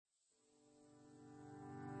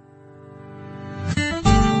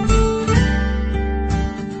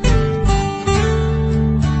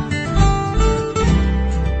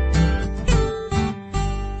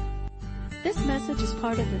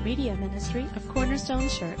media ministry of Cornerstone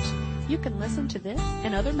Church. You can listen to this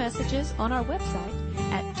and other messages on our website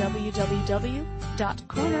at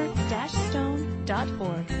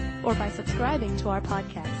www.corner-stone.org or by subscribing to our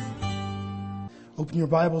podcast. Open your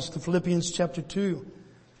Bibles to Philippians chapter 2.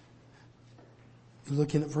 We're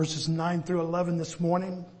looking at verses 9 through 11 this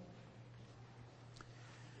morning.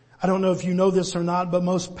 I don't know if you know this or not, but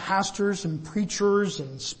most pastors and preachers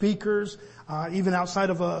and speakers, even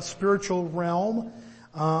outside of a spiritual realm,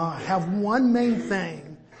 have one main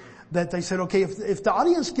thing that they said, okay, if the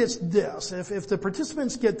audience gets this, if the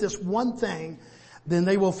participants get this one thing, then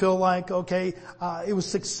they will feel like, okay, it was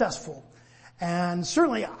successful. And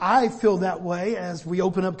certainly I feel that way as we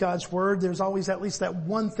open up God's Word. There's always at least that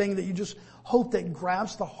one thing that you just hope that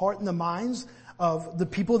grabs the heart and the minds of the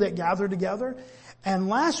people that gather together. And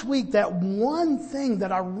last week, that one thing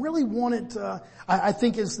that I really wanted I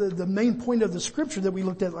think is the main point of the scripture that we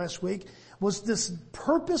looked at last week, was this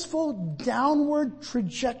purposeful downward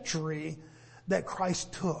trajectory that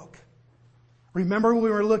Christ took. Remember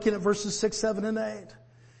we were looking at verses 6, 7, and 8,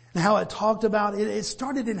 and how it talked about it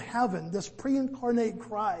started in heaven, this pre-incarnate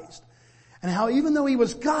Christ, and how even though he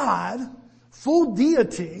was God, full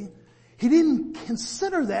deity, he didn't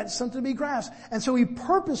consider that something to be grasped. And so he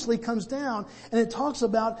purposely comes down, and it talks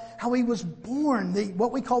about how he was born,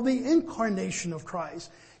 what we call the incarnation of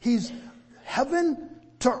Christ. He's heaven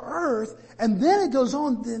to earth, and then it goes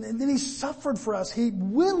on, and then he suffered for us. He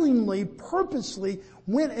willingly, purposely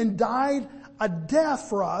went and died a death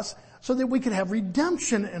for us so that we could have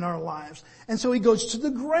redemption in our lives. And so he goes to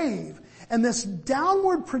the grave. And this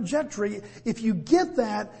downward trajectory, if you get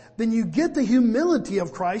that, then you get the humility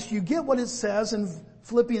of Christ. You get what it says in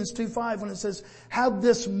Philippians 2:5 when it says, have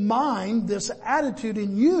this mind, this attitude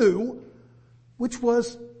in you, which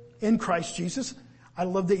was in Christ Jesus. I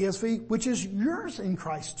love the ESV, which is yours in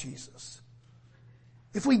Christ Jesus.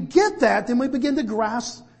 If we get that, then we begin to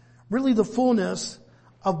grasp really the fullness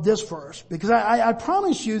of this verse. Because I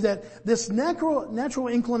promise you that this natural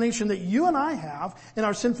inclination that you and I have in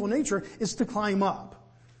our sinful nature is to climb up.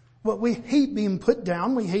 But we hate being put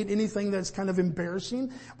down. We hate anything that's kind of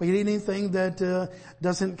embarrassing. We hate anything that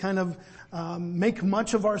doesn't kind of make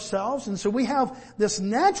much of ourselves. And so we have this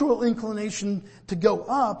natural inclination to go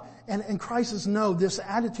up. And Christ says, no, this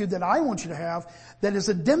attitude that I want you to have, that is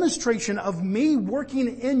a demonstration of me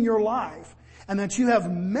working in your life. And that you have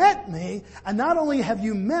met me, and not only have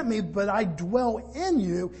you met me, but I dwell in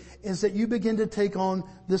you, is that you begin to take on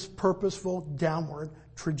this purposeful downward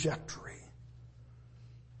trajectory.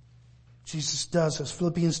 Jesus does this.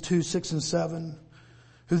 Philippians 2, 6 and 7.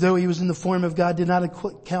 Who though he was in the form of God, did not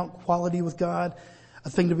count equality with God a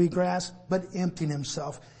thing to be grasped, but emptied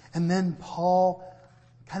himself. And then Paul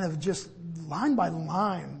kind of just line by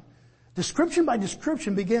line, description by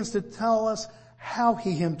description, begins to tell us how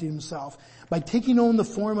he emptied himself. By taking on the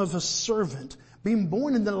form of a servant, being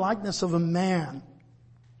born in the likeness of a man,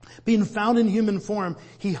 being found in human form,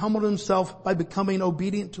 he humbled himself by becoming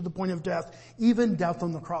obedient to the point of death, even death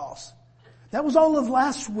on the cross. That was all of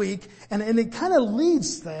last week, and it kind of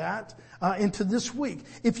leads that into this week.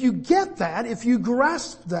 If you get that, if you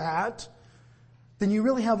grasp that, then you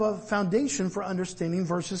really have a foundation for understanding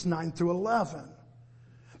verses 9 through 11.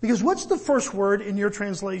 Because what's the first word in your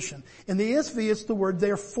translation? In the ESV, it's the word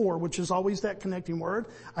therefore, which is always that connecting word.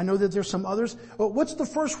 I know that there's some others. But what's the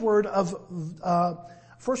first word of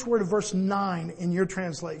verse 9 in your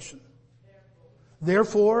translation?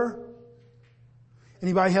 Therefore.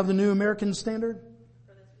 Anybody have the New American Standard?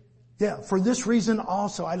 Yeah, for this reason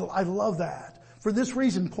also. I love that. For this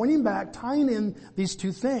reason, pointing back, tying in these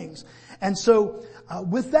two things. And so,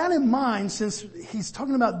 with that in mind, since he's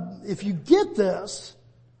talking about if you get this,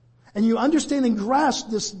 and you understand and grasp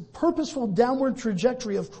this purposeful downward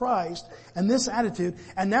trajectory of Christ and this attitude,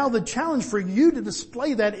 and now the challenge for you to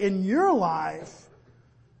display that in your life,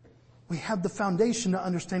 we have the foundation to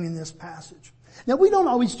understanding this passage. Now, we don't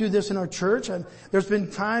always do this in our church, and there's been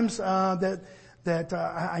times that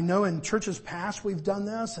I know in churches past we've done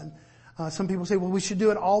this, and some people say, well, we should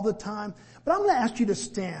do it all the time. But I'm going to ask you to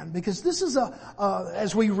stand, because this is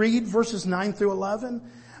as we read verses 9 through 11,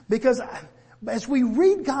 because as we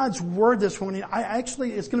read God's Word this morning, it's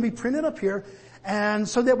going to be printed up here, and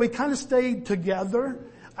so that we kind of stay together,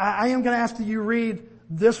 I am going to ask that you read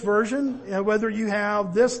this version, whether you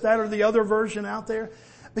have this, that, or the other version out there,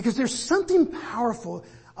 because there's something powerful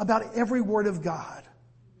about every word of God.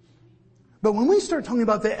 But when we start talking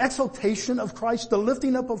about the exaltation of Christ, the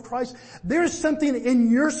lifting up of Christ, there's something in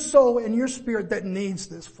your soul, in your spirit that needs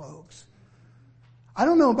this, folks. I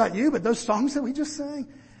don't know about you, but those songs that we just sang,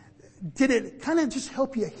 did it kind of just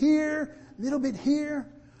help you here, a little bit here?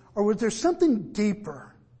 Or was there something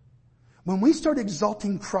deeper when we start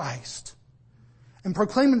exalting Christ and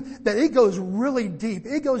proclaiming that it goes really deep,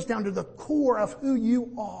 it goes down to the core of who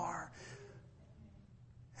you are.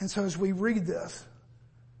 And so as we read this,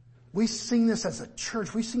 we sing this as a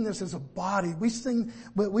church. We sing this as a body. We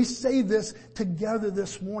say this together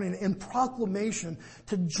this morning in proclamation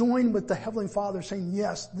to join with the Heavenly Father saying,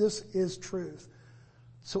 yes, this is truth.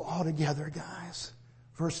 So all together, guys,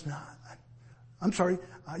 verse 9. I'm sorry.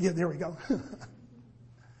 There we go.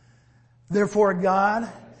 Therefore God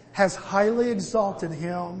has highly exalted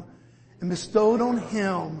him and bestowed on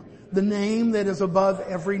him the name that is above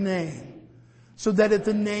every name, so that at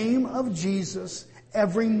the name of Jesus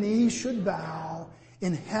every knee should bow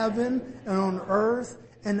in heaven and on earth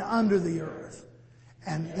and under the earth,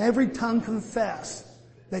 and every tongue confess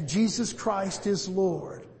that Jesus Christ is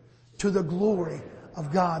Lord, to the glory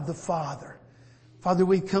of God the Father. Father,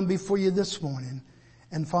 we come before you this morning,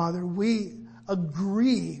 and Father, we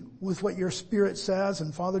agree with what your Spirit says,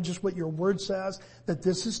 and Father, just what your word says, that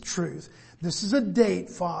this is truth. This is a date,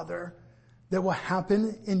 Father, that will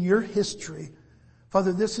happen in your history.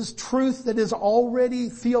 Father, this is truth that is already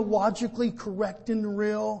theologically correct and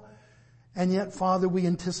real. And yet, Father, we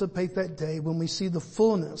anticipate that day when we see the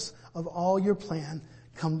fullness of all your plan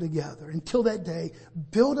come together. Until that day,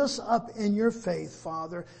 build us up in your faith,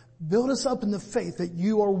 Father. Build us up in the faith that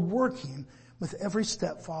you are working with every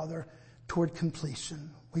step, Father, toward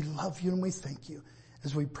completion. We love you and we thank you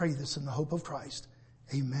as we pray this in the hope of Christ.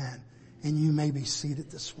 Amen. And you may be seated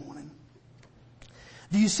this morning.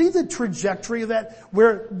 Do you see the trajectory of that?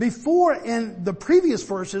 Where before in the previous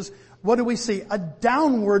verses, what do we see? A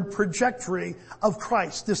downward trajectory of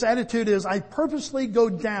Christ. This attitude is, I purposely go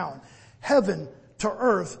down, heaven to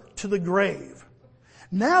earth to the grave.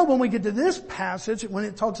 Now when we get to this passage, when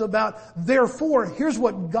it talks about, therefore, here's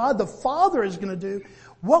what God the Father is going to do.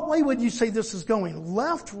 What way would you say this is going?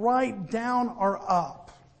 Left, right, down, or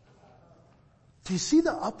up? Do you see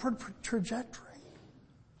the upward trajectory?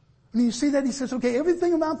 When you see that, he says, okay,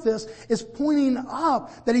 everything about this is pointing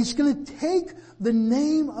up, that he's going to take the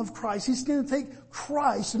name of Christ. He's going to take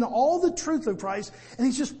Christ and all the truth of Christ, and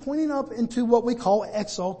he's just pointing up into what we call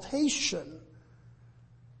exaltation.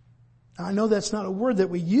 Now, I know that's not a word that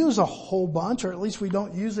we use a whole bunch, or at least we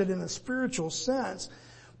don't use it in a spiritual sense,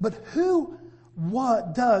 but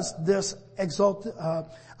what does this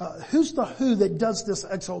who's the who that does this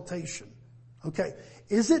exaltation? Okay.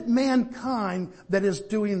 Is it mankind that is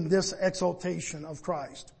doing this exaltation of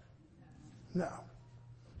Christ? No.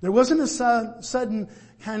 There wasn't a sudden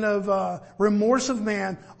kind of remorse of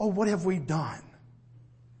man, oh, what have we done?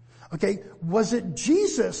 Okay, was it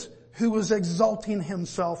Jesus who was exalting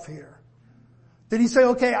himself here? Did he say,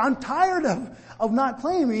 okay, I'm tired of not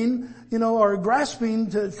claiming, or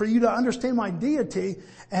grasping for you to understand my deity,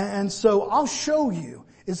 and so I'll show you.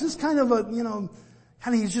 Is this kind of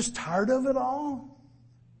he's just tired of it all?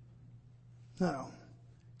 No,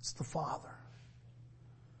 it's the Father.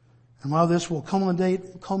 And while this will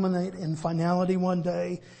culminate in finality one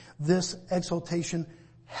day, this exaltation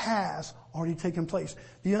has already taken place.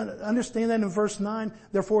 Do you understand that in verse 9?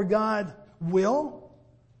 Therefore God will.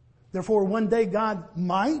 Therefore one day God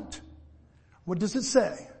might. What does it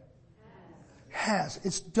say? Has.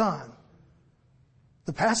 It's done.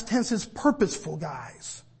 The past tense is purposeful,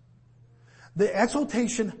 guys. The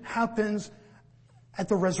exaltation happens at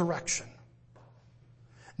the resurrection.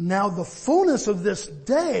 Now the fullness of this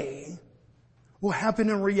day will happen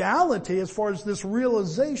in reality as far as this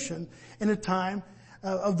realization in a time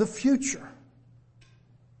of the future.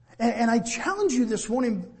 And I challenge you this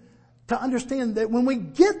morning to understand that when we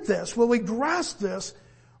get this, when we grasp this,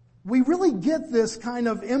 we really get this kind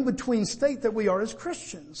of in-between state that we are as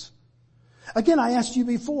Christians. Again, I asked you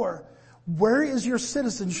before, where is your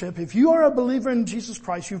citizenship? If you are a believer in Jesus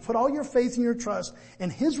Christ, you've put all your faith and your trust in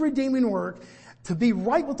his redeeming work to be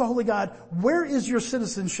right with the Holy God, where is your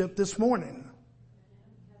citizenship this morning?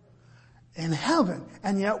 In heaven.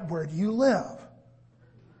 And yet, where do you live?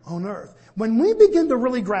 On earth. When we begin to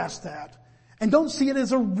really grasp that, and don't see it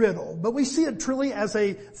as a riddle, but we see it truly as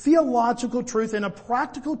a theological truth and a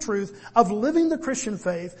practical truth of living the Christian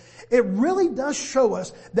faith, it really does show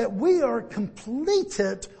us that we are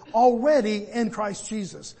completed already in Christ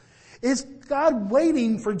Jesus. Is God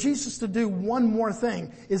waiting for Jesus to do one more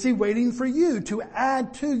thing? Is he waiting for you to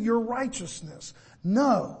add to your righteousness?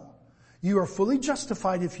 No. You are fully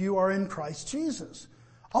justified if you are in Christ Jesus.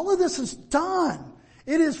 All of this is done.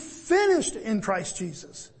 It is finished in Christ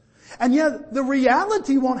Jesus. And yet the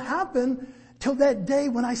reality won't happen till that day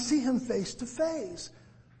when I see him face to face.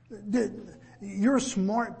 You're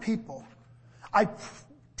smart people. I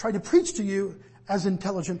try to preach to you as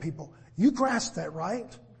intelligent people. You grasp that,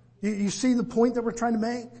 right? You see the point that we're trying to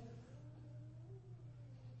make?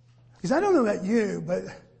 Because I don't know about you, but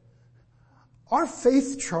our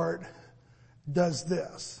faith chart does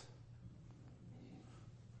this.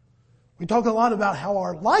 We talk a lot about how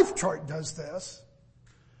our life chart does this.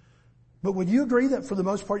 But would you agree that for the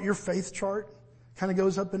most part your faith chart kind of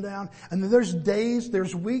goes up and down? And there's days,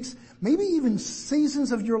 there's weeks, maybe even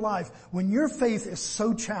seasons of your life when your faith is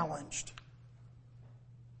so challenged.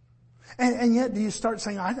 And yet do you start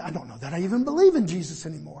saying, I don't know that I even believe in Jesus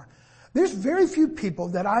anymore. There's very few people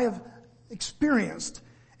that I have experienced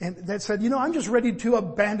and that said, I'm just ready to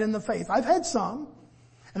abandon the faith. I've had some,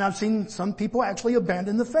 and I've seen some people actually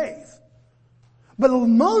abandon the faith. But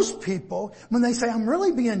most people, when they say, I'm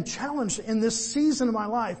really being challenged in this season of my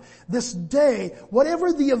life, this day,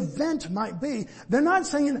 whatever the event might be, they're not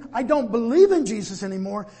saying, I don't believe in Jesus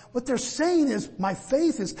anymore. What they're saying is, my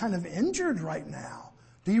faith is kind of injured right now.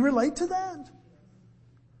 Do you relate to that?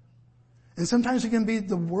 And sometimes it can be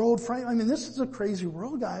the world frame. I mean, this is a crazy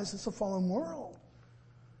world, guys. It's a fallen world.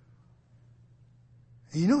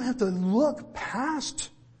 And you don't have to look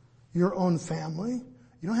past your own family.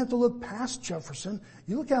 You don't have to look past Jefferson.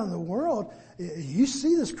 You look out in the world, you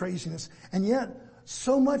see this craziness. And yet,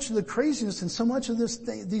 so much of the craziness and so much of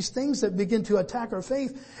these things that begin to attack our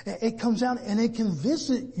faith, it comes out and it can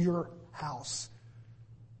visit your house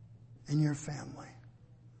and your family.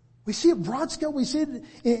 We see it broad scale. We see it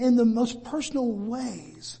in the most personal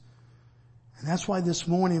ways. And that's why this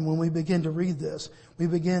morning when we begin to read this, we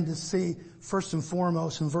begin to see first and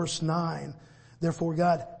foremost in verse 9, therefore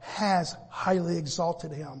God has highly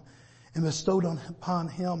exalted him and bestowed upon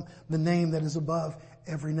him the name that is above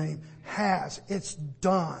every name. Has. It's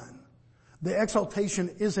done. The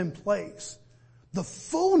exaltation is in place. The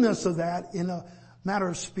fullness of that, in a matter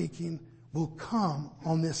of speaking, will come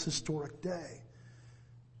on this historic day.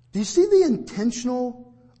 Do you see the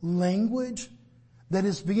intentional language that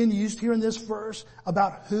is being used here in this verse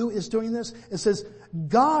about who is doing this? It says,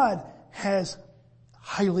 God has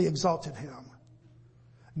highly exalted him.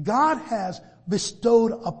 God has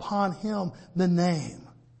bestowed upon him the name.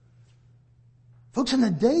 Folks, in the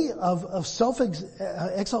day of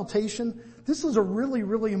self-exaltation, this is a really,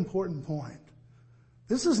 really important point.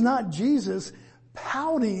 This is not Jesus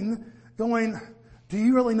pouting, going, do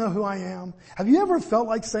you really know who I am? Have you ever felt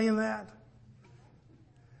like saying that?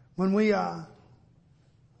 When we,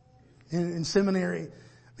 in seminary,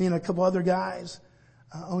 me and a couple other guys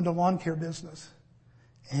owned a lawn care business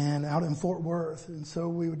and out in Fort Worth. And so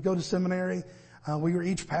we would go to seminary. We were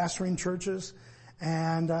each pastoring churches,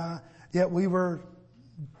 and yet we were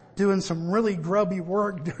doing some really grubby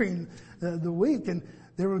work during the week. And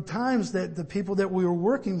there were times that the people that we were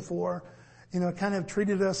working for, kind of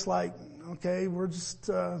treated us like, okay, we're just,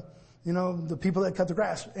 the people that cut the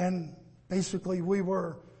grass. And basically we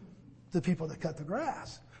were the people that cut the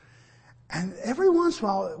grass. And every once in a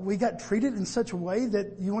while we got treated in such a way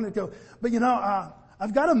that you want to go, but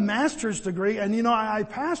I've got a master's degree and I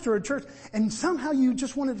pastor a church, and somehow you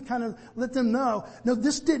just wanted to kind of let them know, no,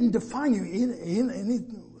 this didn't define you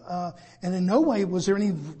and in no way was there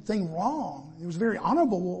anything wrong. It was very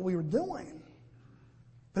honorable what we were doing.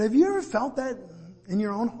 But have you ever felt that in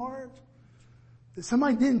your own heart? That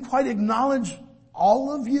somebody didn't quite acknowledge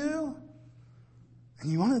all of you?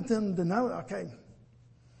 And you wanted them to know, okay,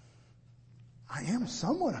 I am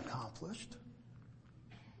somewhat accomplished.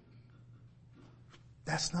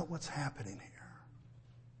 That's not what's happening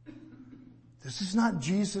here. This is not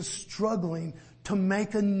Jesus struggling to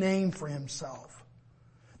make a name for himself.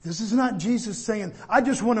 This is not Jesus saying, I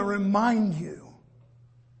just want to remind you.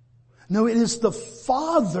 No, it is the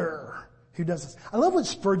Father who does this. I love what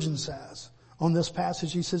Spurgeon says on this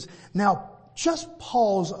passage. He says, now just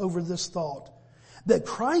pause over this thought, that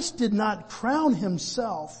Christ did not crown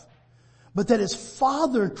himself, but that his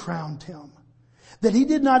Father crowned him. That he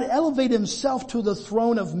did not elevate himself to the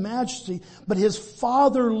throne of majesty, but his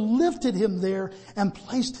Father lifted him there and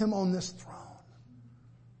placed him on this throne.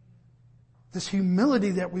 This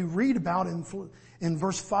humility that we read about in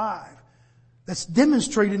verse 5, that's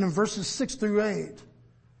demonstrated in verses 6 through 8.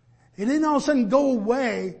 It didn't all of a sudden go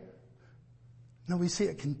away. No, we see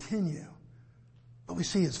it continue. But we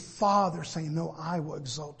see his Father saying, no, I will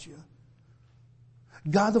exalt you.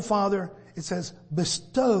 God the Father, it says,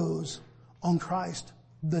 bestows on Christ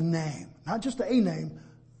the name. Not just a name,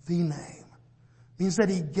 the name. Means that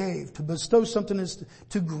he gave. To bestow something is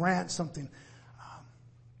to grant something.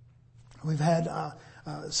 We've had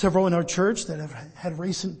several in our church that have had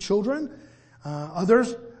recent children.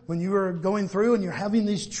 Others, when you are going through and you're having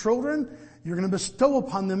these children, you're going to bestow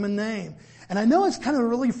upon them a name. And I know it's kind of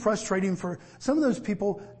really frustrating for some of those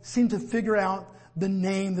people seem to figure out the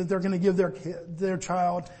name that they're going to give their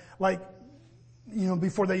child,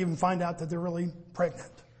 before they even find out that they're really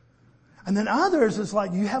pregnant. And then others, it's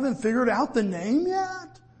like, you haven't figured out the name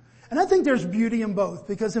yet? And I think there's beauty in both,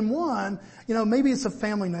 because in one, maybe it's a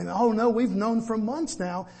family name. Oh no, we've known for months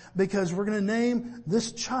now because we're going to name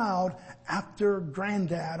this child after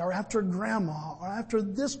granddad or after grandma or after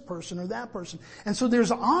this person or that person. And so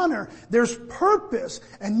there's honor, there's purpose,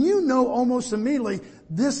 and almost immediately,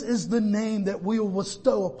 this is the name that we will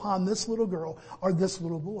bestow upon this little girl or this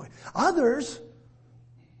little boy. Others,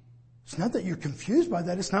 it's not that you're confused by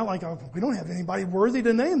that. It's not like, we don't have anybody worthy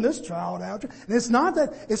to name this child after. And it's not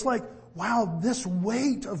that. It's like, wow, this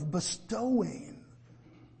weight of bestowing.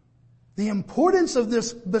 The importance of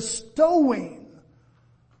this bestowing.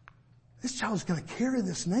 This child's going to carry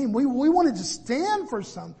this name. We want it to stand for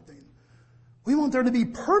something. We want there to be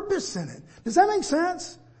purpose in it. Does that make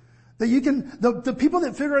sense? That you can, the people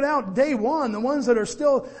that figure it out day one, the ones that are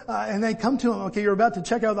still, and they come to them, okay, you're about to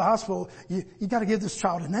check out of the hospital, you got to give this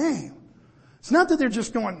child a name. It's not that they're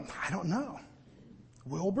just going, I don't know.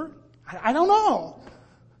 Wilbur? I don't know.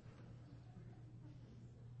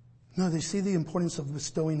 No, they see the importance of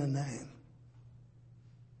bestowing a name.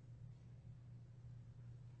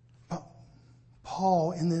 But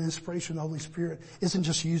Paul, in the inspiration of the Holy Spirit, isn't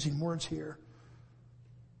just using words here.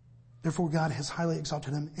 Therefore God has highly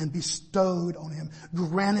exalted him and bestowed on him,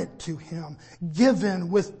 granted to him,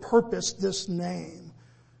 given with purpose this name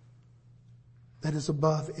that is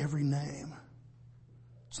above every name.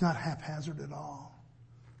 It's not haphazard at all.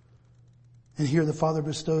 And here the Father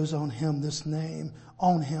bestows on him this name,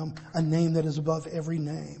 on him, a name that is above every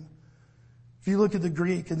name. If you look at the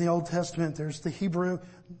Greek in the Old Testament, there's the Hebrew,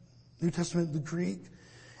 New Testament, the Greek.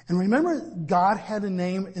 And remember, God had a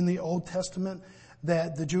name in the Old Testament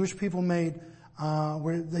that the Jewish people made,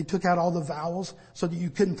 where they took out all the vowels so that you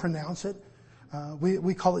couldn't pronounce it.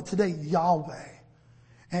 We call it today Yahweh.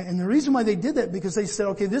 And the reason why they did that, because they said,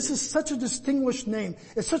 okay, this is such a distinguished name.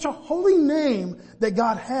 It's such a holy name that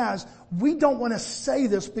God has. We don't want to say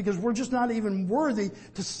this because we're just not even worthy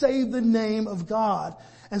to say the name of God.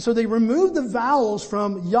 And so they removed the vowels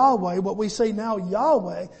from Yahweh, what we say now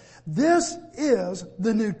Yahweh. This is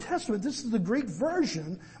the New Testament. This is the Greek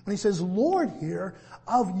version when he says Lord here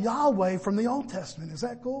of Yahweh from the Old Testament. Is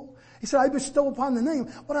that cool? He said, I bestow upon the name.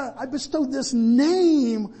 But I bestow this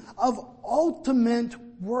name of ultimate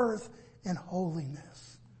worth and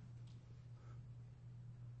holiness.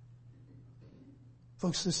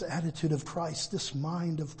 Folks, this attitude of Christ, this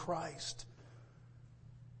mind of Christ,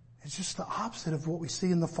 it's just the opposite of what we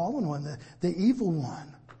see in the fallen one, the evil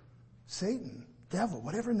one, Satan, devil,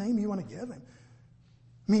 whatever name you want to give him.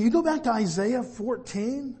 I mean, you go back to Isaiah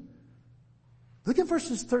 14. Look at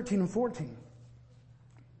verses 13 and 14.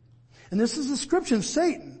 And this is a description of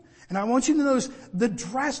Satan. And I want you to notice the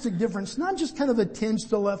drastic difference, not just kind of a tinge to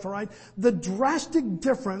the left or right, the drastic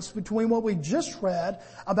difference between what we just read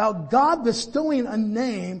about God bestowing a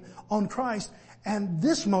name on Christ and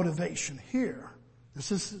this motivation here.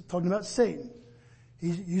 This is talking about Satan.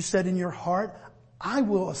 You said in your heart, I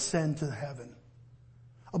will ascend to heaven.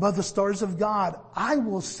 Above the stars of God, I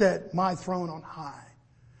will set my throne on high.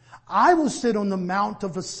 I will sit on the mount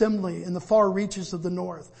of assembly in the far reaches of the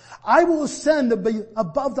north. I will ascend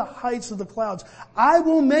above the heights of the clouds. I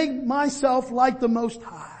will make myself like the Most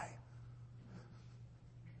High.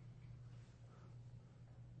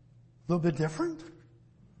 A little bit different.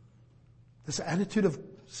 This attitude of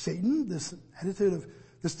Satan, this attitude of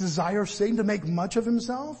this desire of Satan to make much of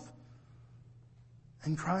himself.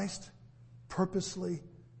 And Christ purposely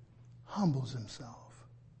humbles himself.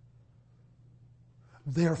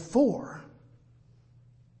 Therefore,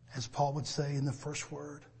 as Paul would say in the first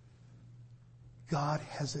word, God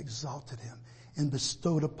has exalted him and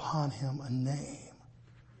bestowed upon him a name.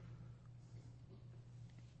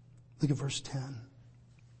 Look at verse 10.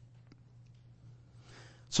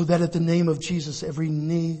 So that at the name of Jesus every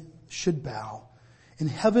knee should bow in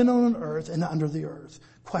heaven and on earth and under the earth.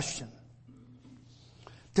 Question.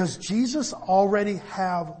 Does Jesus already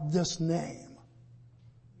have this name?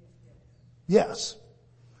 Yes.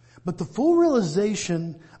 But the full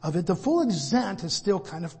realization of it, the full extent is still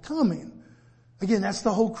kind of coming. Again, that's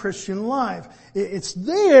the whole Christian life. It's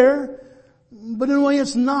there, but in a way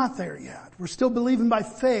it's not there yet. We're still believing by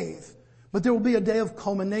faith. But there will be a day of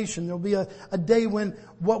culmination. There will be a day when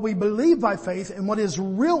what we believe by faith and what is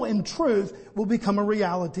real in truth will become a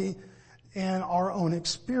reality in our own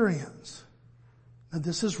experience. Now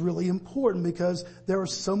this is really important because there are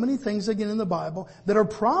so many things again in the Bible that are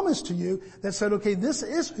promised to you that said, okay, this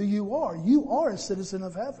is who you are. You are a citizen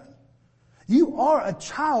of heaven. You are a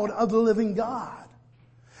child of the living God.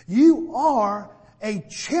 You are a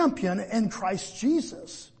champion in Christ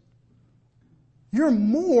Jesus. You're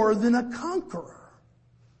more than a conqueror.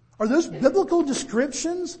 Are those biblical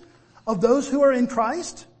descriptions of those who are in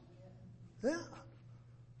Christ? Yeah.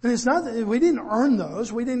 And it's not that we didn't earn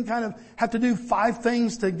those. We didn't kind of have to do 5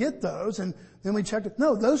 things to get those and then we checked it.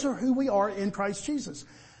 No, those are who we are in Christ Jesus.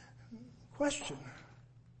 Question.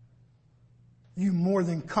 You more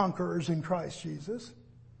than conquerors in Christ Jesus.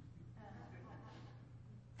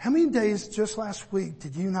 How many days just last week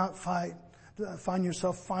did you not find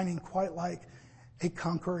yourself finding quite like a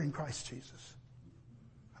conqueror in Christ Jesus?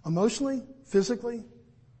 Emotionally, physically,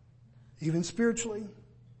 even spiritually,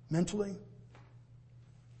 mentally.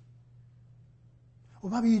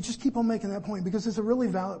 Well, Bobby, you just keep on making that point because it's a really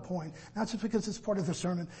valid point. Not just because it's part of the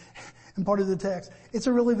sermon and part of the text. It's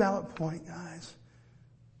a really valid point, guys.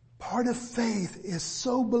 Part of faith is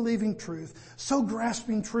so believing truth, so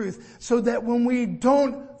grasping truth, so that when we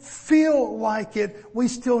don't feel like it, we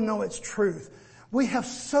still know it's truth. We have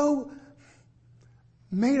so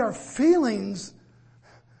made our feelings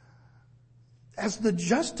as the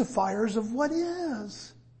justifiers of what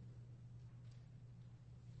is.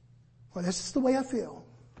 Well, this is the way I feel.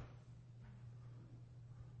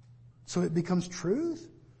 So it becomes truth.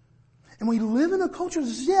 And we live in a culture that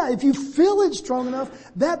says, yeah, if you feel it strong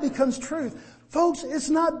enough, that becomes truth. Folks, it's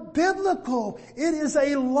not biblical. It is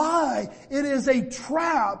a lie. It is a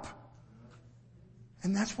trap.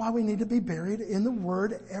 And that's why we need to be buried in the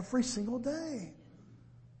Word every single day.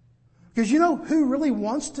 Because you know who really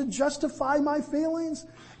wants to justify my feelings?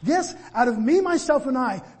 Yes, out of me, myself, and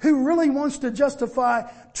I, who really wants to justify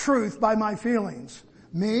truth by my feelings?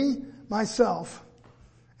 Me, myself,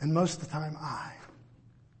 and most of the time I.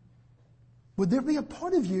 Would there be a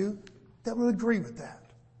part of you that would agree with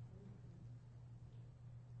that?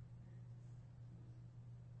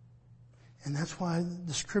 And that's why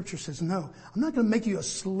the scripture says, no, I'm not going to make you a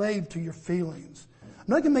slave to your feelings. I'm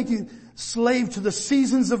not going to make you slave to the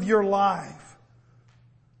seasons of your life.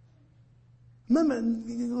 I'm not going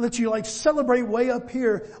to let you like celebrate way up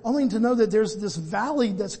here only to know that there's this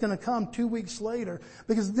valley that's going to come 2 weeks later.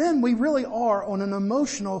 Because then we really are on an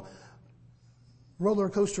emotional roller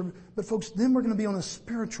coaster. But folks, then we're going to be on a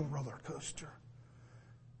spiritual roller coaster.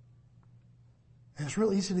 And it's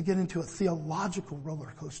real easy to get into a theological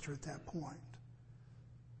roller coaster at that point.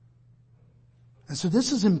 And so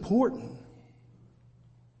this is important.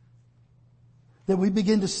 That we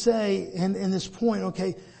begin to say in this point,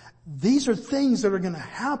 okay, these are things that are going to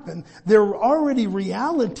happen. They're already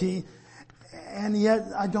reality, and yet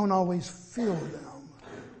I don't always feel them.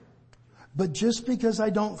 But just because I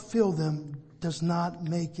don't feel them does not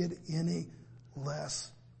make it any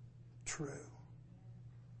less true.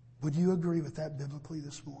 Would you agree with that biblically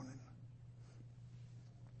this morning?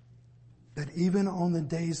 That even on the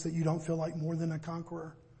days that you don't feel like more than a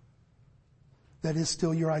conqueror, that is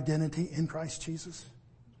still your identity in Christ Jesus?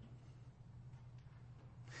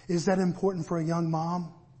 Is that important for a young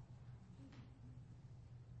mom?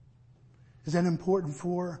 Is that important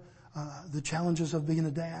for the challenges of being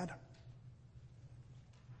a dad?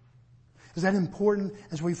 Is that important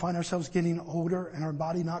as we find ourselves getting older and our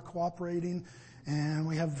body not cooperating and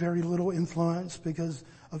we have very little influence because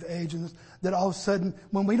of age, and that all of a sudden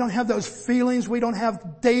when we don't have those feelings, we don't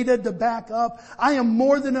have data to back up, I am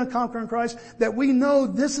more than a conqueror in Christ, that we know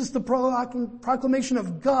this is the proclamation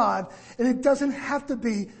of God, and it doesn't have to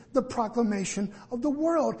be the proclamation of the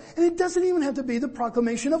world. And it doesn't even have to be the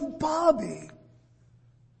proclamation of Bobby.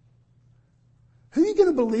 Who are you going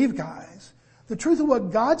to believe, guys? The truth of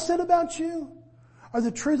what God said about you, or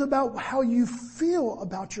the truth about how you feel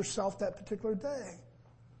about yourself that particular day?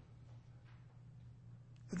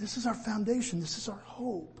 But this is our foundation. This is our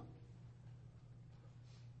hope.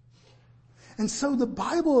 And so the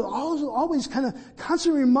Bible always kind of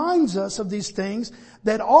constantly reminds us of these things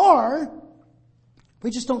that are,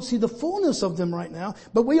 we just don't see the fullness of them right now,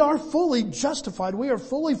 but we are fully justified. We are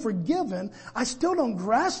fully forgiven. I still don't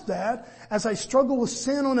grasp that as I struggle with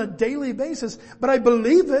sin on a daily basis, but I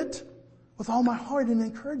believe it with all my heart, and it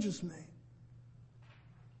encourages me.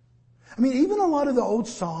 I mean, even a lot of the old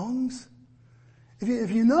songs,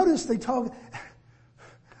 if you notice,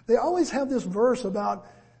 they always have this verse about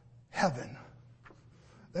heaven.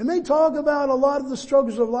 They may talk about a lot of the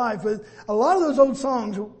struggles of life, but a lot of those old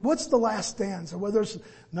songs, what's the last stanza? Whether it's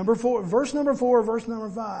verse number 4 or verse number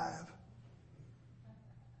 5.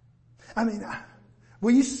 I mean,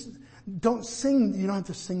 you don't have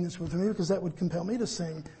to sing this with me because that would compel me to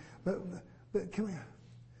sing. But can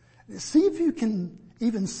we see if you can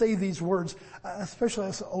even say these words, especially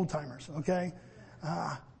as old timers, okay?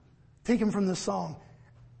 Take them from this song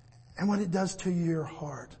and what it does to your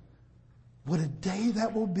heart. What a day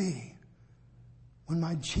that will be when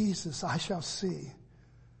my Jesus I shall see.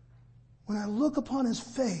 When I look upon his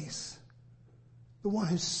face, the one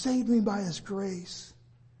who saved me by his grace.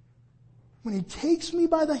 When he takes me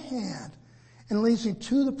by the hand and leads me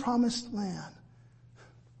to the promised land.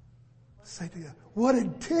 Say to you, what a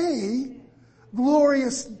day,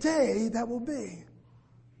 glorious day that will be.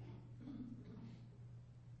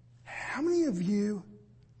 How many of you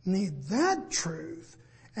need that truth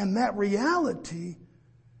and that reality,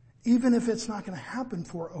 even if it's not going to happen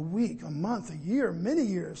for a week, a month, a year, many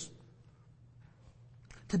years,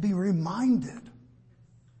 to be reminded?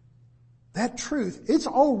 That truth, it's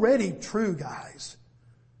already true, guys.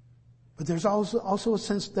 But there's also a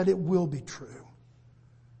sense that it will be true.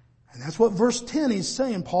 And that's what verse 10 he's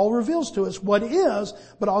saying. Paul reveals to us what is,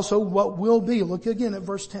 but also what will be. Look again at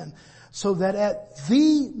verse 10. So that at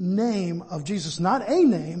the name of Jesus, not a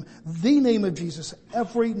name, the name of Jesus,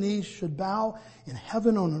 every knee should bow in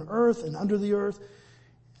heaven, on earth, and under the earth.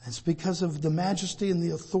 And it's because of the majesty and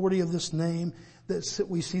the authority of this name that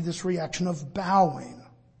we see this reaction of bowing.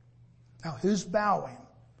 Now, who's bowing?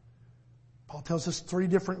 Paul tells us three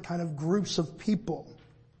different kind of groups of people,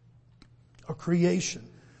 or creation.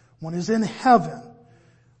 One is in heaven.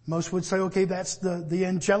 Most would say, okay, that's the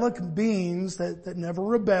angelic beings that never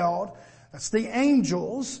rebelled. That's the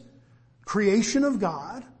angels, creation of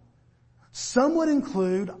God. Some would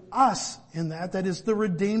include us in that. That is the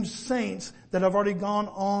redeemed saints that have already gone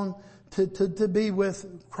on to be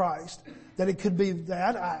with Christ. That it could be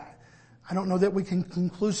that. I don't know that we can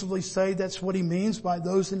conclusively say that's what he means by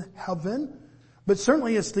those in heaven. But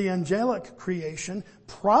certainly it's the angelic creation.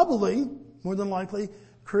 Probably, more than likely,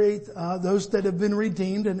 create those that have been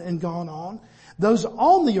redeemed and gone on. Those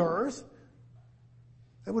on the earth,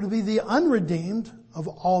 that would be the unredeemed of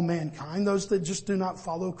all mankind. Those that just do not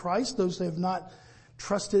follow Christ. Those that have not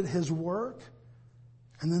trusted his work.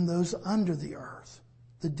 And then those under the earth,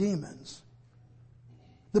 the demons.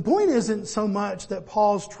 The point isn't so much that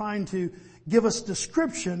Paul's trying to give us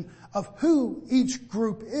description of who each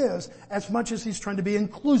group is as much as he's trying to be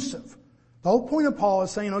inclusive. The whole point of Paul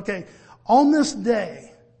is saying, okay, on this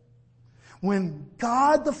day, when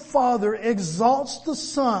God the Father exalts the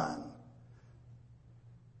Son,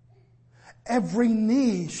 every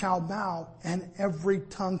knee shall bow and every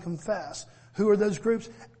tongue confess. Who are those groups?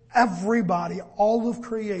 Everybody, all of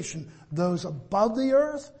creation, those above the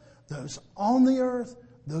earth, those on the earth,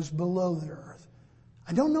 those below the earth.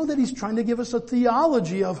 I don't know that he's trying to give us a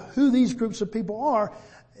theology of who these groups of people are,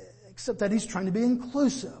 except that he's trying to be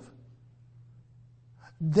inclusive.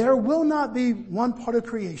 There will not be one part of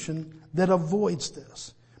creation that avoids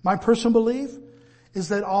this. My personal belief is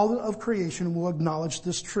that all of creation will acknowledge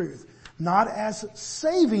this truth. Not as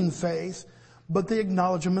saving faith, but the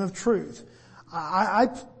acknowledgement of truth. I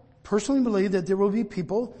personally believe that there will be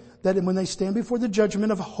people that when they stand before the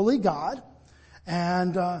judgment of a holy God,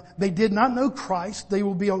 and they did not know Christ, they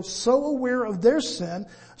will be so aware of their sin,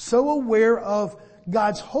 so aware of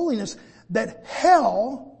God's holiness, that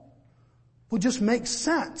hell will just make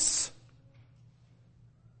sense.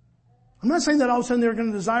 I'm not saying that all of a sudden they're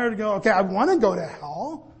going to desire to go, okay, I want to go to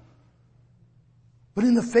hell. But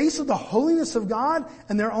in the face of the holiness of God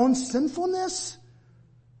and their own sinfulness,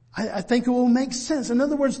 I think it will make sense. In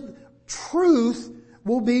other words, truth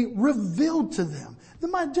will be revealed to them.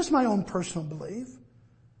 Just my own personal belief.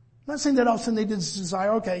 I'm not saying that all of a sudden they just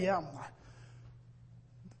desire, okay, yeah.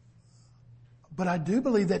 But I do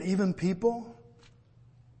believe that even people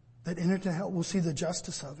that enter into hell will see the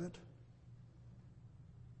justice of it.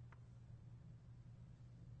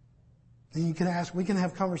 And you can ask, we can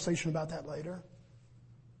have conversation about that later.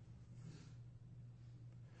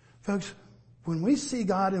 Folks, when we see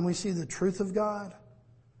God and we see the truth of God,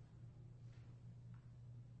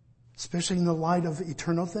 especially in the light of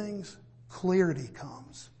eternal things, clarity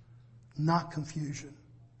comes, not confusion.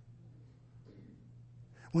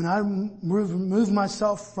 When I remove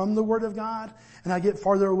myself from the Word of God and I get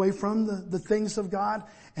farther away from the things of God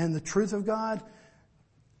and the truth of God,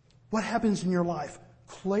 what happens in your life?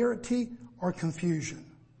 Clarity or confusion?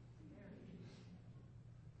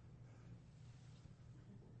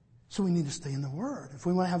 So we need to stay in the Word. If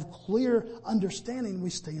we want to have clear understanding, we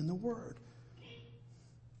stay in the Word.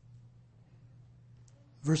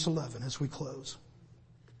 Verse 11 as we close.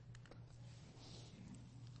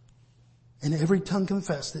 And every tongue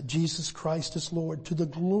confess that Jesus Christ is Lord to the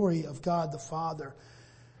glory of God the Father.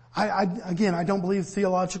 Again, I don't believe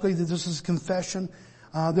theologically that this is confession.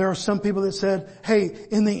 There are some people that said, hey,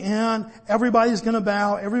 in the end, everybody's going to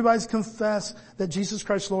bow, everybody's confess that Jesus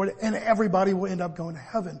Christ is Lord, and everybody will end up going to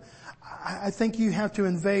heaven. I think you have to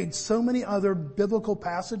invade so many other biblical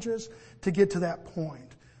passages to get to that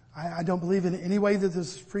point. I don't believe in any way that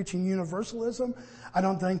this is preaching universalism. I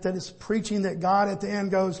don't think that it's preaching that God at the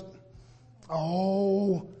end goes,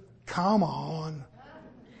 oh, come on.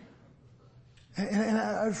 And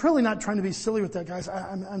I was really not trying to be silly with that, guys.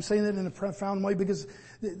 I'm saying that in a profound way because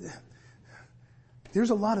there's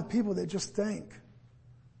a lot of people that just think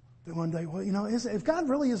that one day, well, if God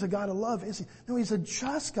really is a God of love, is he? No, he's a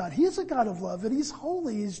just God. He is a God of love, and he's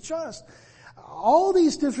holy, he's just. All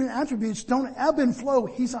these different attributes don't ebb and flow.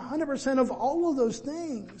 He's 100% of all of those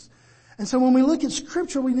things. And so when we look at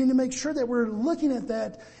Scripture, we need to make sure that we're looking at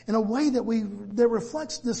that in a way that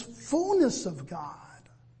reflects this fullness of God.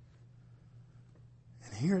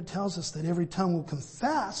 And here it tells us that every tongue will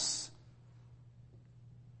confess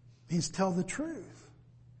means tell the truth.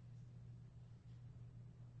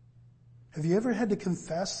 Have you ever had to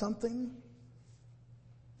confess something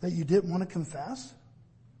that you didn't want to confess?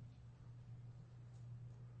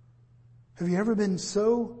 Have you ever been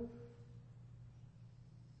so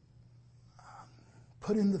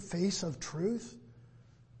put in the face of truth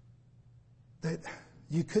that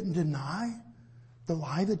you couldn't deny the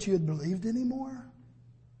lie that you had believed anymore?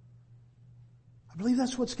 I believe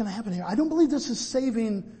that's what's going to happen here. I don't believe this is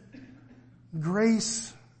saving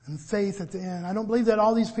grace and faith at the end. I don't believe that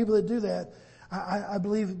all these people that do that, I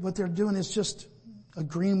believe what they're doing is just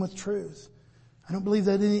agreeing with truth. I don't believe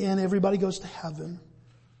that in the end everybody goes to heaven.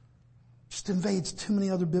 Just invades too many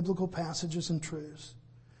other biblical passages and truths.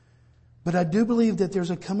 But I do believe that there's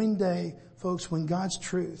a coming day, folks, when God's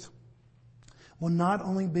truth will not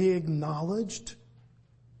only be acknowledged,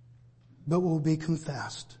 but will be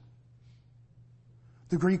confessed.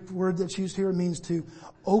 The Greek word that's used here means to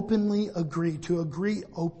openly agree, to agree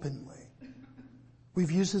openly.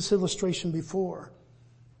 We've used this illustration before.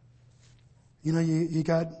 You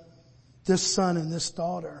got this son and this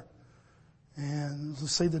daughter. And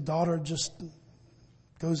let's say the daughter just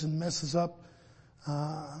goes and messes up,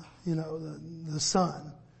 the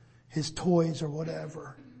son, his toys or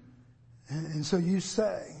whatever. And so you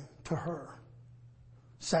say to her,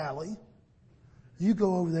 Sally, you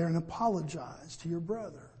go over there and apologize to your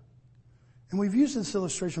brother. And we've used this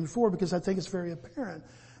illustration before because I think it's very apparent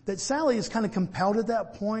that Sally is kind of compelled at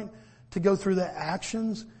that point to go through the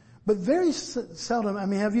actions, but very seldom. I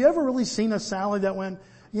mean, have you ever really seen a Sally that went,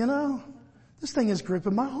 this thing is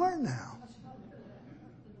gripping my heart now.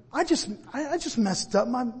 I just messed up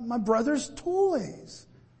my brother's toys.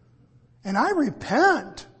 And I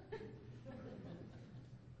repent.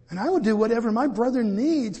 And I will do whatever my brother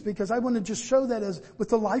needs because I want to just show that as with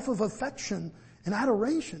the life of affection and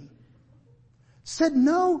adoration. Said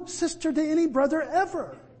no sister to any brother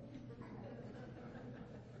ever.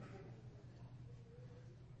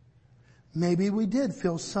 Maybe we did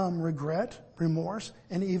feel some regret, remorse,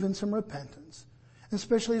 and even some repentance. And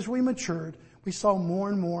especially as we matured, we saw more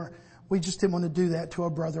and more we just didn't want to do that to a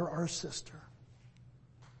brother or a sister.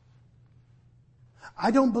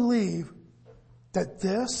 I don't believe that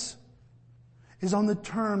this is on the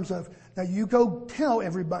terms of, now you go tell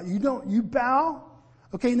everybody, you bow,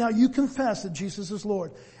 okay, now you confess that Jesus is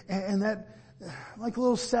Lord. And that, like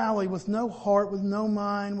little Sally with no heart, with no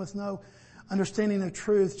mind, with no understanding of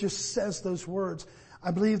truth, just says those words.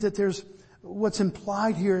 I believe that what's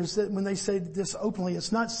implied here is that when they say this openly,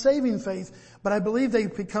 it's not saving faith, but I believe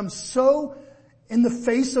they've become so in the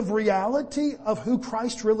face of reality of who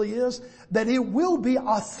Christ really is that it will be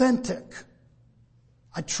authentic.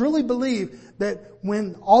 I truly believe that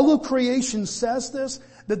when all of creation says this,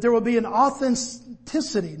 that there will be an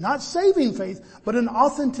authenticity, not saving faith, but an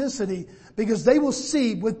authenticity, because they will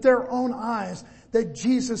see with their own eyes that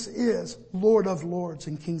Jesus is Lord of Lords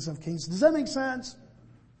and Kings of Kings. Does that make sense?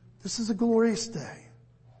 This is a glorious day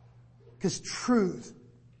because truth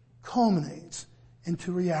culminates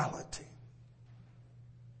into reality.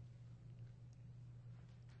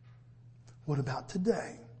 What about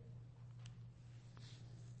today?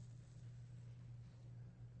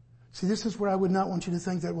 See, this is where I would not want you to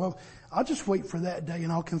think that, well, I'll just wait for that day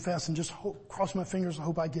and I'll confess and just cross my fingers and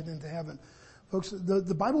hope I get into heaven. Folks,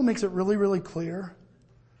 the Bible makes it really, really clear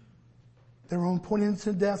that we're appointed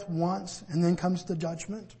to death once and then comes the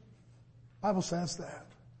judgment. The Bible says that.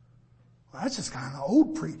 Well, that's just kind of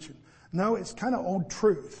old preaching. No, it's kind of old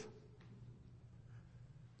truth.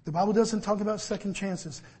 The Bible doesn't talk about second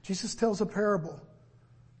chances. Jesus tells a parable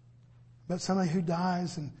about somebody who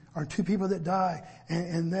dies or two people that die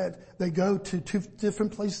and that they go to two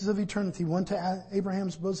different places of eternity. One to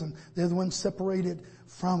Abraham's bosom, the other one separated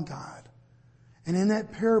from God. And in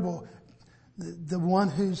that parable, the one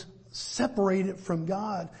who's separated from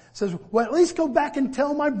God. Says, well, at least go back and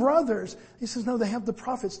tell my brothers. He says, no, they have the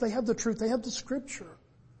prophets. They have the truth. They have the scripture.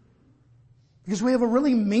 Because we have a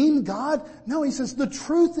really mean God? No, he says the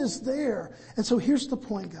truth is there. And so here's the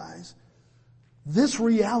point, guys. This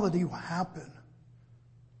reality will happen.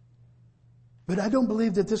 But I don't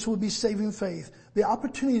believe that this will be saving faith. The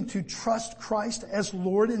opportunity to trust Christ as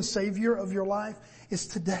Lord and Savior of your life is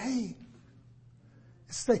today.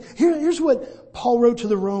 It's today. Here's what Paul wrote to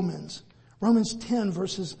the Romans. Romans 10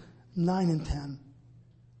 verses 9 and 10.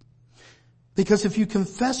 Because if you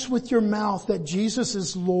confess with your mouth that Jesus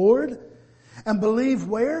is Lord and believe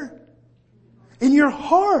where? In your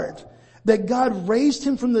heart that God raised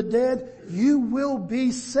him from the dead, you will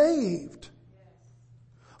be saved.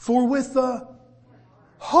 For with the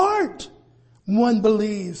heart one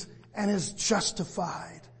believes and is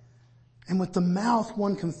justified, and with the mouth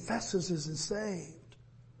one confesses and is saved.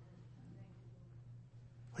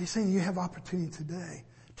 What he's saying, you have opportunity today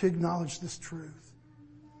to acknowledge this truth.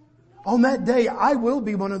 On that day, I will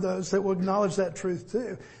be one of those that will acknowledge that truth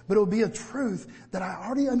too. But it will be a truth that I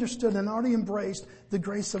already understood and already embraced the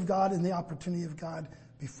grace of God and the opportunity of God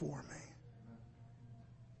before me.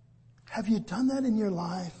 Have you done that in your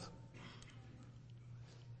life?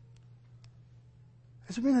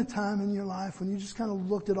 Has there been a time in your life when you just kind of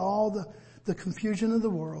looked at all the confusion of the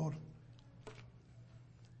world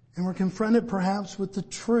and were confronted perhaps with the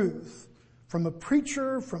truth from a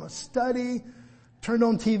preacher, from a study, turned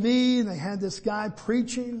on TV and they had this guy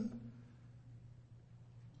preaching,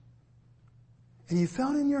 and you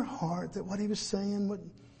felt in your heart that what he was saying, what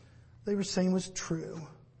they were saying was true.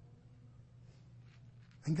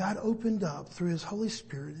 And God opened up through his Holy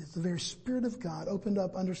Spirit, the very Spirit of God opened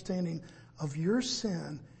up understanding of your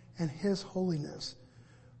sin and his holiness.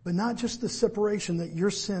 But not just the separation that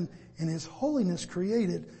your sin and his holiness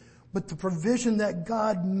created, but the provision that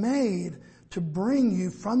God made to bring you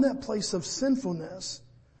from that place of sinfulness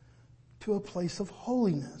to a place of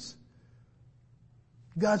holiness.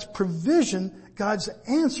 God's provision, God's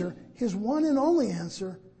answer, his one and only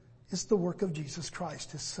answer is the work of Jesus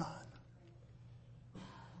Christ, his Son.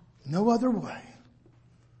 No other way.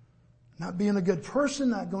 Not being a good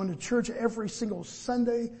person, not going to church every single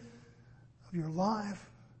Sunday of your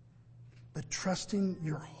life, but trusting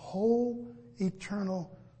your whole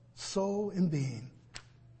eternal soul and being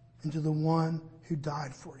into the one who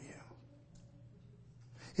died for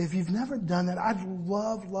you. If you've never done that, I'd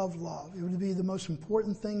love. It would be the most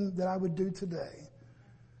important thing that I would do today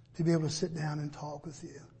to be able to sit down and talk with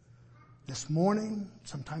you. This morning,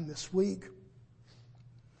 sometime this week.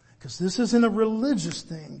 Because this isn't a religious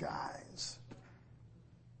thing, guys.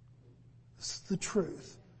 This is the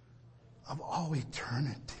truth of all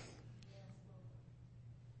eternity.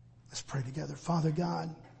 Let's pray together. Father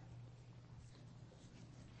God,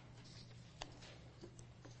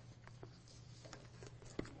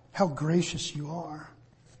 how gracious you are.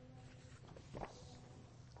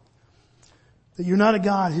 That you're not a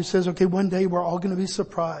God who says, okay, one day we're all going to be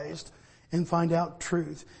surprised and find out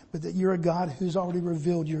truth. But that you're a God who's already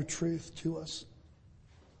revealed your truth to us.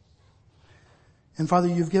 And Father,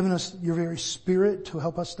 you've given us your very Spirit to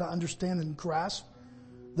help us to understand and grasp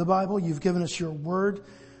the Bible. You've given us your word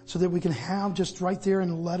so that we can have just right there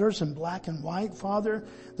in letters in black and white, Father,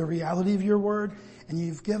 the reality of your word. And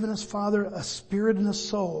you've given us, Father, a spirit and a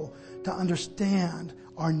soul to understand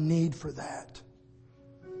our need for that.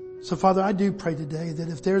 So, Father, I do pray today that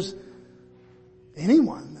if there's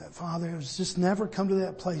anyone that, Father, has just never come to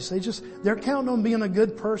that place, they're counting on being a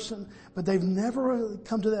good person, but they've never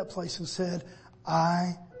come to that place and said,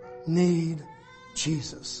 I need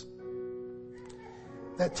Jesus.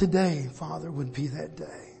 That today, Father, would be that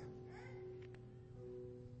day.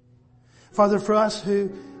 Father, for us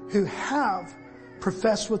who have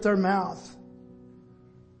professed with our mouth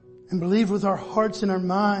and believe with our hearts and our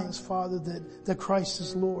minds, Father, that Christ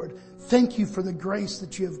is Lord. Thank you for the grace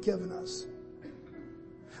that you have given us.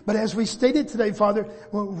 But as we stated today, Father,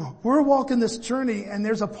 we're walking this journey and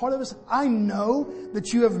there's a part of us, I know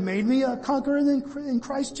that you have made me a conqueror in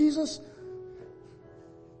Christ Jesus.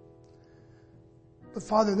 But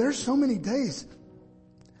Father, there's so many days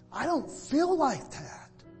I don't feel like that.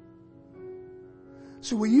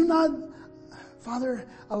 So will you not, Father,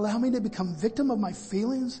 allow me to become victim of my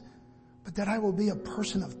feelings, but that I will be a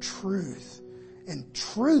person of truth, and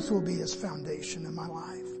truth will be his foundation in my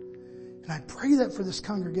life. And I pray that for this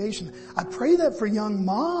congregation. I pray that for young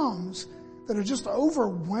moms that are just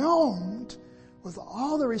overwhelmed with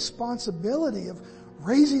all the responsibility of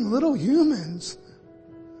raising little humans.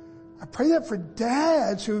 I pray that for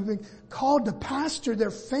dads who have been called to pastor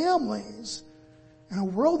their families in a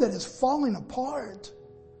world that is falling apart.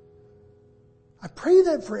 I pray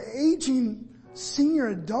that for aging senior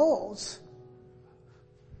adults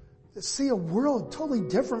that see a world totally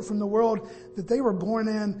different from the world that they were born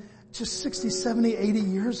in just 60, 70, 80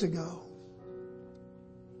 years ago.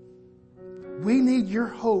 We need your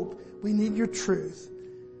hope. We need your truth.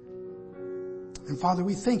 And Father,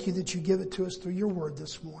 we thank you that you give it to us through your word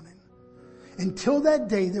this morning. Until that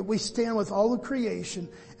day that we stand with all of creation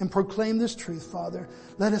and proclaim this truth, Father,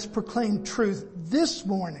 let us proclaim truth this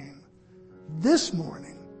morning,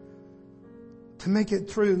 to make it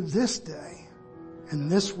through this day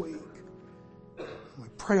and this week. We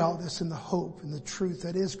pray all this in the hope and the truth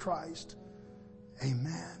that is Christ.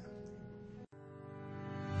 Amen.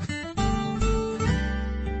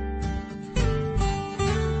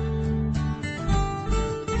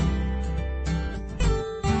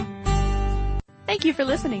 Thank you for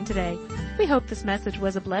listening today. We hope this message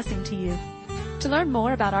was a blessing to you. To learn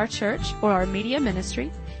more about our church or our media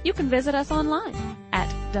ministry, you can visit us online at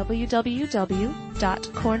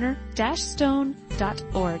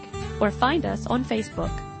www.corner-stone.org or find us on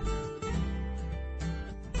Facebook.